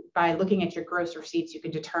by looking at your gross receipts, you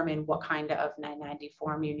can determine what kind of 990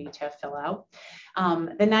 form you need to fill out.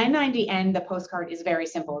 The 990 and the postcard is very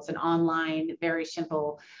simple. It's an online, very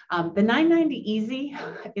simple. The 990 easy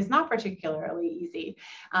is not particularly easy.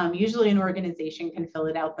 Usually an organization can fill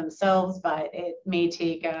it out themselves, but it may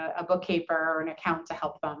take a bookkeeper or an account to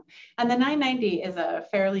help them. And the 990 is a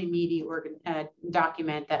fairly meaty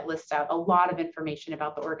document that lists out a lot of information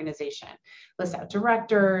about the organization. Lists out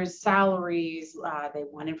directors, salaries, they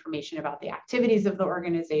want information about the activities of the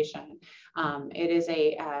organization. It is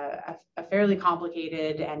a fairly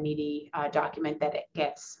complicated and meaty document that it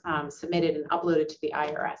gets submitted and uploaded to the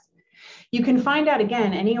IRS. You can find out,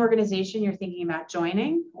 again, any organization you're thinking about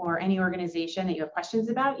joining or any organization that you have questions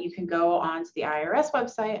about, you can go onto the IRS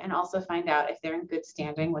website and also find out if they're in good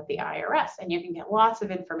standing with the IRS. And you can get lots of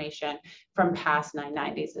information from past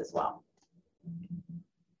 990s as well.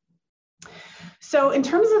 So in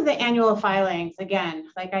terms of the annual filings, again,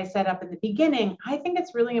 like I said up in the beginning, I think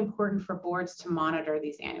it's really important for boards to monitor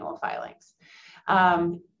these annual filings.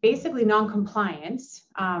 Basically, non-compliance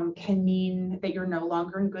can mean that you're no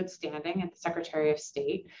longer in good standing at the Secretary of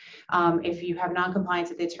State. If you have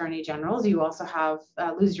non-compliance at the Attorney General's, you also have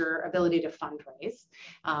lose your ability to fundraise,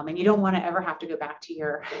 and you don't want to ever have to go back to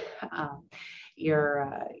your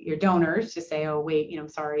donors to say, oh, wait,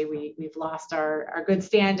 sorry, we've lost our good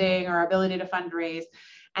standing or our ability to fundraise.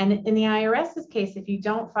 And in the IRS's case, if you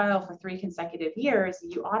don't file for 3 consecutive years,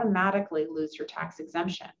 you automatically lose your tax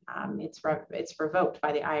exemption. It's revoked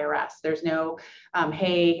by the IRS. There's no,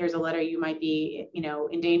 hey, here's a letter, you might be,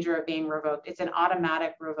 in danger of being revoked. It's an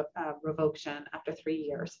automatic revocation after 3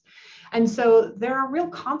 years. And so there are real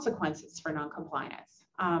consequences for noncompliance.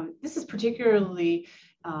 This is particularly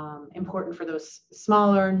important for those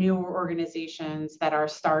smaller, newer organizations that are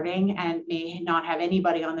starting and may not have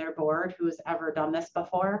anybody on their board who has ever done this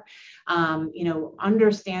before.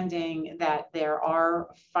 Understanding that there are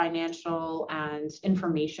financial and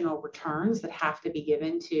informational returns that have to be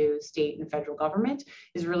given to state and federal government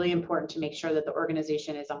is really important to make sure that the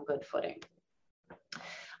organization is on good footing.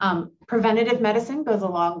 Preventative medicine goes a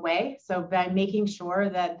long way. So by making sure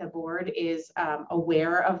that the board is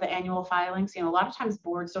aware of the annual filings, a lot of times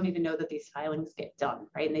boards don't even know that these filings get done,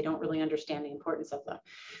 right? And they don't really understand the importance of them.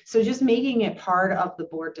 So just making it part of the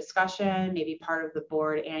board discussion, maybe part of the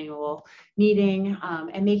board annual meeting,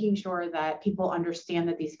 and making sure that people understand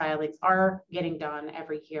that these filings are getting done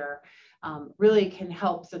every year. Really can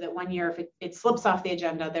help so that 1 year, if it slips off the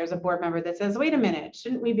agenda, there's a board member that says, wait a minute,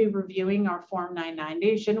 shouldn't we be reviewing our Form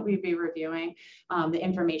 990? Shouldn't we be reviewing the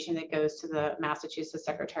information that goes to the Massachusetts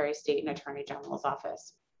Secretary of State and Attorney General's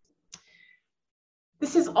office?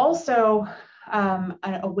 This is also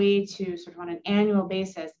a way to sort of on an annual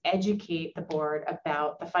basis educate the board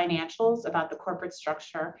about the financials, about the corporate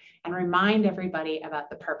structure, and remind everybody about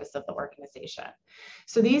the purpose of the organization.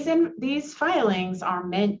 So these filings are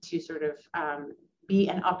meant to sort of be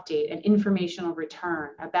an update, an informational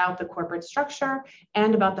return about the corporate structure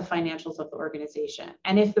and about the financials of the organization.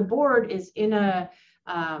 And if the board is in a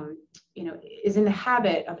is in the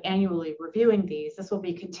habit of annually reviewing these, this will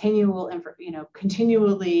be continually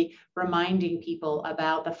reminding people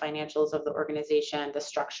about the financials of the organization, the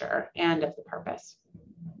structure, and of the purpose.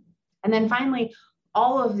 And then finally,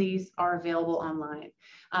 all of these are available online.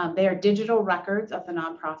 They are digital records of the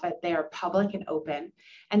nonprofit. They are public and open.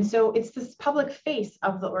 And so it's this public face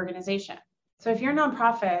of the organization. So if you're a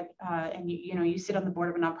nonprofit and you sit on the board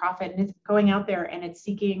of a nonprofit and it's going out there and it's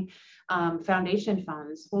seeking foundation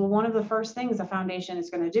funds, well, one of the first things a foundation is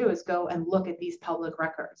going to do is go and look at these public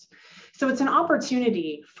records. So it's an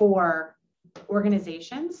opportunity for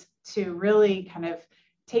organizations to really kind of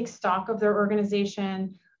take stock of their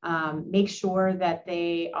organization, make sure that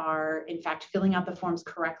they are, in fact, filling out the forms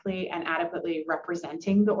correctly and adequately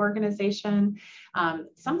representing the organization.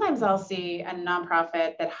 Sometimes I'll see a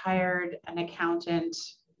nonprofit that hired an accountant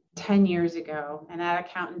 10 years ago, and that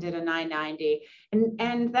accountant did a 990,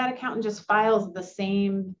 and that accountant just files the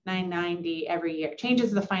same 990 every year,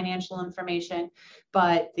 changes the financial information,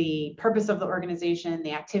 but the purpose of the organization,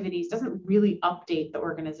 the activities, doesn't really update the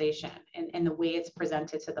organization and the way it's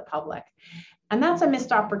presented to the public. And that's a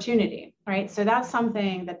missed opportunity, right? So that's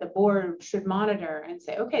something that the board should monitor and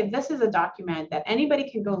say, okay, this is a document that anybody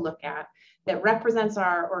can go look at that represents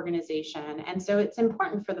our organization. And so it's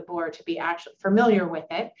important for the board to be actually familiar with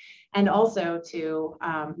it, and also to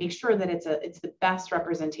make sure that it's the best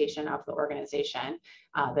representation of the organization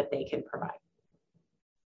that they can provide.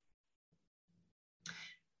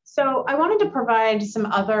 So I wanted to provide some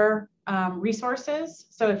other resources.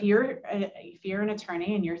 So if you're an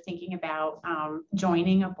attorney and you're thinking about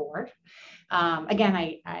joining a board, again,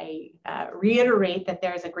 I reiterate that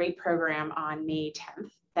there's a great program on May 10th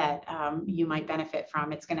that you might benefit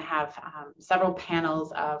from. It's going to have several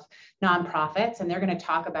panels of nonprofits, and they're going to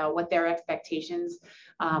talk about what their expectations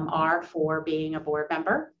are for being a board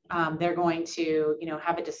member. They're going to,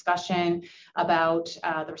 have a discussion about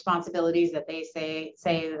the responsibilities that they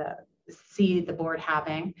see the board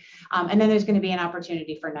having. And then there's going to be an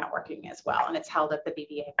opportunity for networking as well, and it's held at the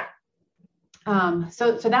BBA.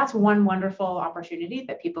 So that's one wonderful opportunity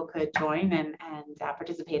that people could join and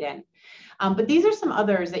participate in. But these are some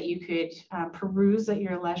others that you could peruse at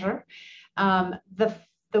your leisure.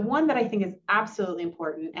 The one that I think is absolutely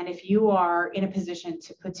important, and if you are in a position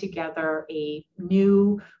to put together a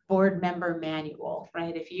new board member manual,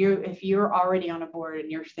 right? If you're already on a board and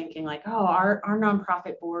you're thinking like, oh, our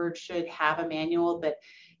nonprofit board should have a manual that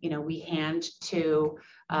we hand to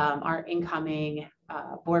our incoming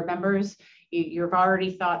board members. You've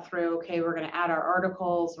already thought through, okay, we're going to add our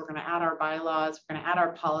articles, we're going to add our bylaws, we're going to add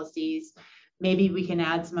our policies. Maybe we can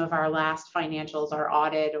add some of our last financials, our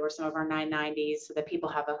audit, or some of our 990s, so that people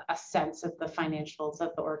have a sense of the financials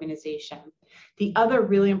of the organization. The other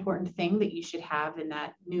really important thing that you should have in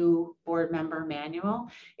that new board member manual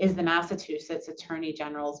is the Massachusetts Attorney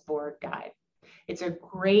General's Board Guide. It's a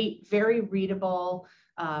great, very readable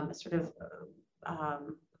kind of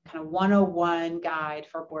 101 guide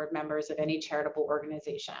for board members of any charitable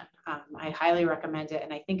organization. I highly recommend it,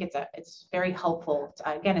 and I think it's very helpful.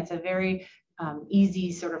 Again, it's a very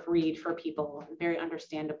easy sort of read for people, very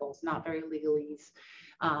understandable. It's not very legalese.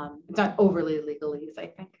 It's not overly legalese, I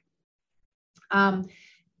think.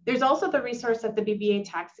 There's also the resource at the BBA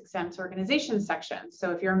tax exempt organizations section. So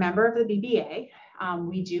if you're a member of the BBA,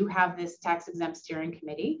 we do have this tax exempt steering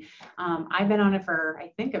committee. I've been on it for, I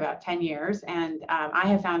think, about 10 years, and I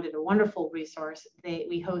have found it a wonderful resource.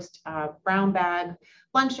 We host brown bag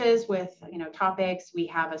lunches with topics. We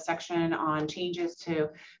have a section on changes to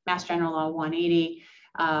Mass General Law 180.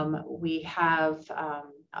 We have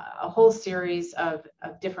a whole series of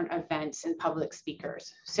different events and public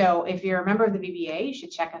speakers. So if you're a member of the BBA, you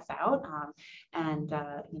should check us out and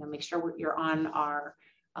make sure you're on our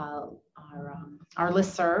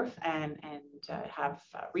listserv and have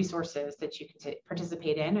resources that you can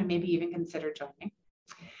participate in and maybe even consider joining.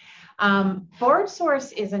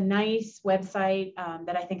 BoardSource is a nice website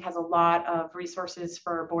that I think has a lot of resources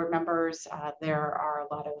for board members. There are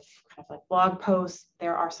a lot of kind of like blog posts.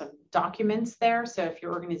 There are some documents there. So if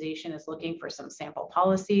your organization is looking for some sample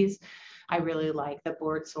policies, I really like the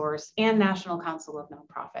BoardSource and National Council of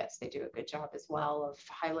Nonprofits. They do a good job as well of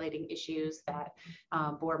highlighting issues that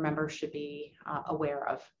board members should be aware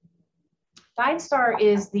of. GuideStar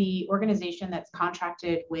is the organization that's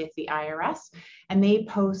contracted with the IRS, and they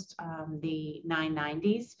post the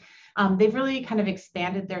 990s. They've really kind of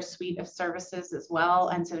expanded their suite of services as well.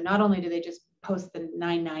 And so not only do they just post the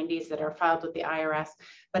 990s that are filed with the IRS,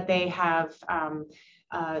 but they have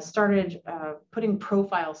started putting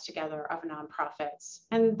profiles together of nonprofits.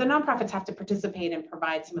 And the nonprofits have to participate and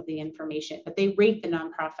provide some of the information, but they rate the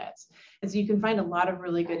nonprofits. And so you can find a lot of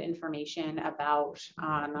really good information about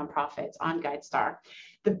nonprofits on GuideStar.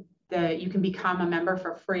 You can become a member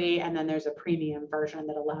for free, and then there's a premium version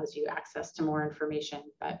that allows you access to more information,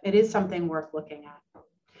 but it is something worth looking at.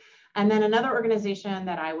 And then another organization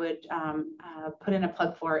that I would put in a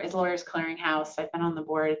plug for is Lawyers Clearinghouse. I've been on the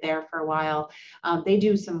board there for a while. They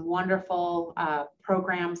do some wonderful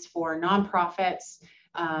programs for nonprofits.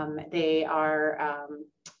 They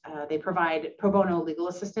provide pro bono legal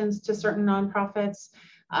assistance to certain nonprofits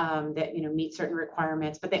that meet certain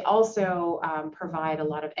requirements, but they also provide a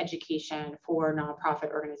lot of education for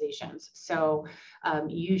nonprofit organizations. So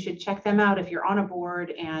you should check them out if you're on a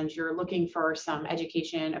board and you're looking for some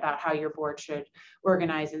education about how your board should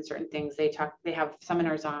organize in certain things. They have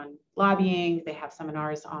seminars on lobbying, they have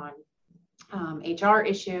seminars on HR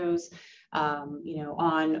issues,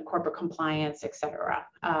 on corporate compliance, et cetera.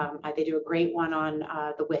 They do a great one on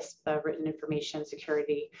the WISP, the Written Information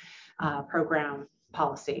Security Program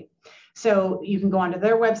policy. So you can go onto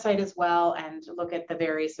their website as well and look at the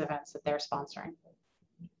various events that they're sponsoring.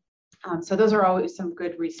 So those are always some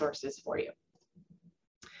good resources for you.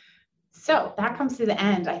 So that comes to the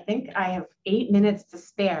end. I think I have 8 minutes to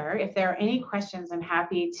spare. If there are any questions, I'm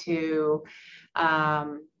happy to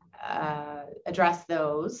address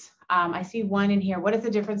those. I see one in here. What is the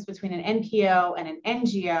difference between an NPO and an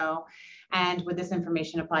NGO? And would this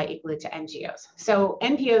information apply equally to NGOs? So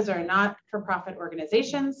NPOs are not-for-profit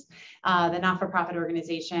organizations. The not-for-profit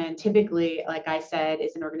organization typically, like I said,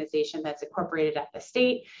 is an organization that's incorporated at the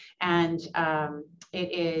state, and it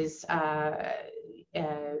is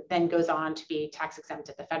then goes on to be tax exempt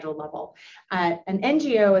at the federal level. An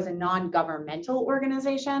NGO is a non-governmental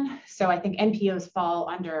organization. So I think NPOs fall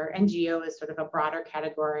under, NGO is sort of a broader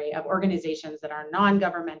category of organizations that are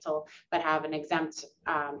non-governmental, but have an exempt,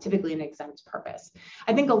 typically an exempt purpose.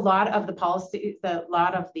 I think a lot of the policy,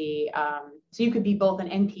 so you could be both an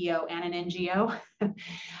NPO and an NGO.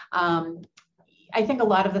 I think a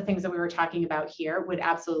lot of the things that we were talking about here would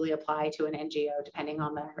absolutely apply to an NGO, depending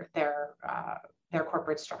on their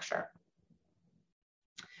corporate structure.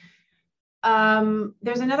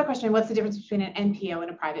 There's another question, what's the difference between an NPO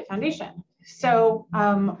and a private foundation? So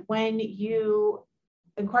when you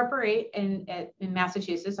incorporate in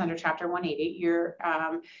Massachusetts under Chapter 180, you're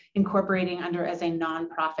incorporating under as a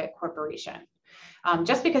nonprofit corporation.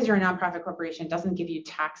 Just because you're a nonprofit corporation doesn't give you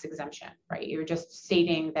tax exemption, right? You're just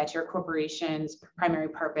stating that your corporation's primary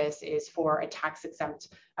purpose is for a tax exempt,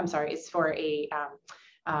 is for a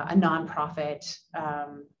nonprofit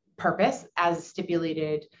purpose as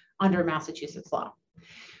stipulated under Massachusetts law.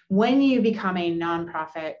 When you become a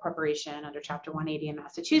nonprofit corporation under Chapter 180 in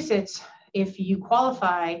Massachusetts, if you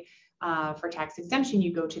qualify for tax exemption,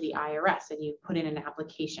 you go to the IRS and you put in an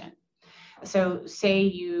application. So say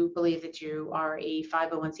you believe that you are a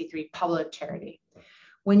 501c3 public charity.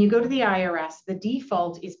 When you go to the IRS, the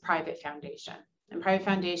default is private foundation. And private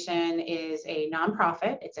foundation is a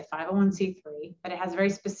nonprofit. It's a 501c3, but it has very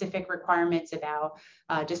specific requirements about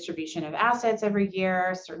distribution of assets every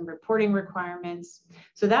year, certain reporting requirements.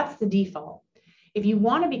 So that's the default. If you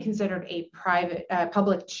want to be considered a private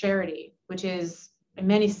public charity, which is in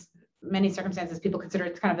many circumstances, people consider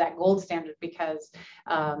it kind of that gold standard because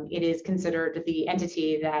it is considered the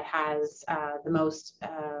entity that has the most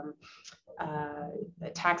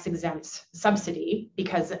tax exempt subsidy,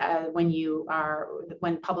 because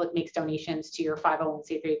when public makes donations to your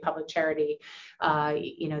 501c3 public charity,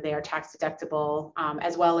 they are tax deductible,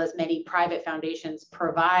 as well as many private foundations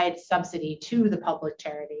provide subsidy to the public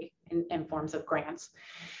charity in forms of grants.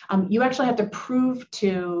 You actually have to prove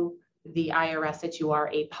to the IRS that you are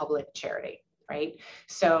a public charity, right?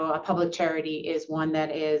 So a public charity is one that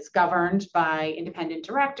is governed by independent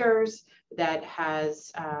directors, that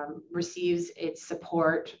has receives its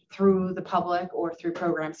support through the public or through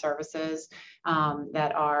program services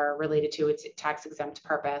that are related to its tax exempt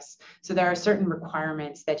purpose. So there are certain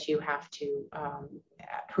requirements that you have to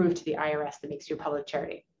prove to the IRS that makes you a public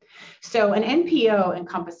charity. So an NPO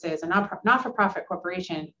encompasses a not-for-profit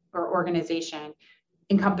corporation or organization,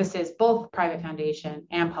 encompasses both private foundation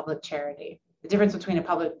and public charity. The difference between a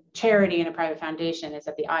public charity and a private foundation is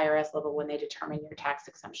at the IRS level when they determine your tax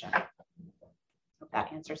exemption. Hope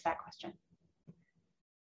that answers that question.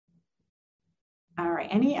 All right,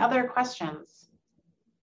 any other questions?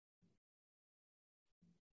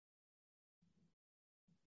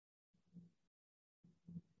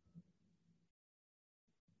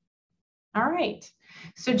 All right.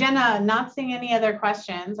 So Jenna, not seeing any other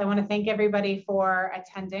questions. I want to thank everybody for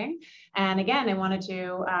attending. And again, I wanted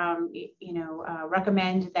to,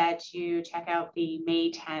 recommend that you check out the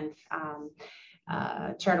May 10th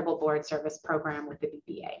Charitable Board Service Program with the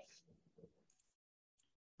BBA.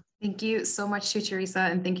 Thank you so much to Teresa,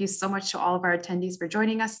 and thank you so much to all of our attendees for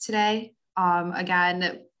joining us today.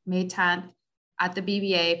 Again, May 10th at the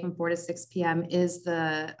BBA from 4 to 6 p.m. is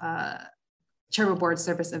the Charitable Board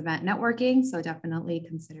Service event networking, so definitely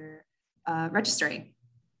consider registering.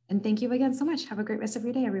 And thank you again so much. Have a great rest of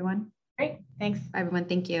your day, everyone. Great, thanks. Bye, everyone.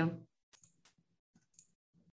 Thank you.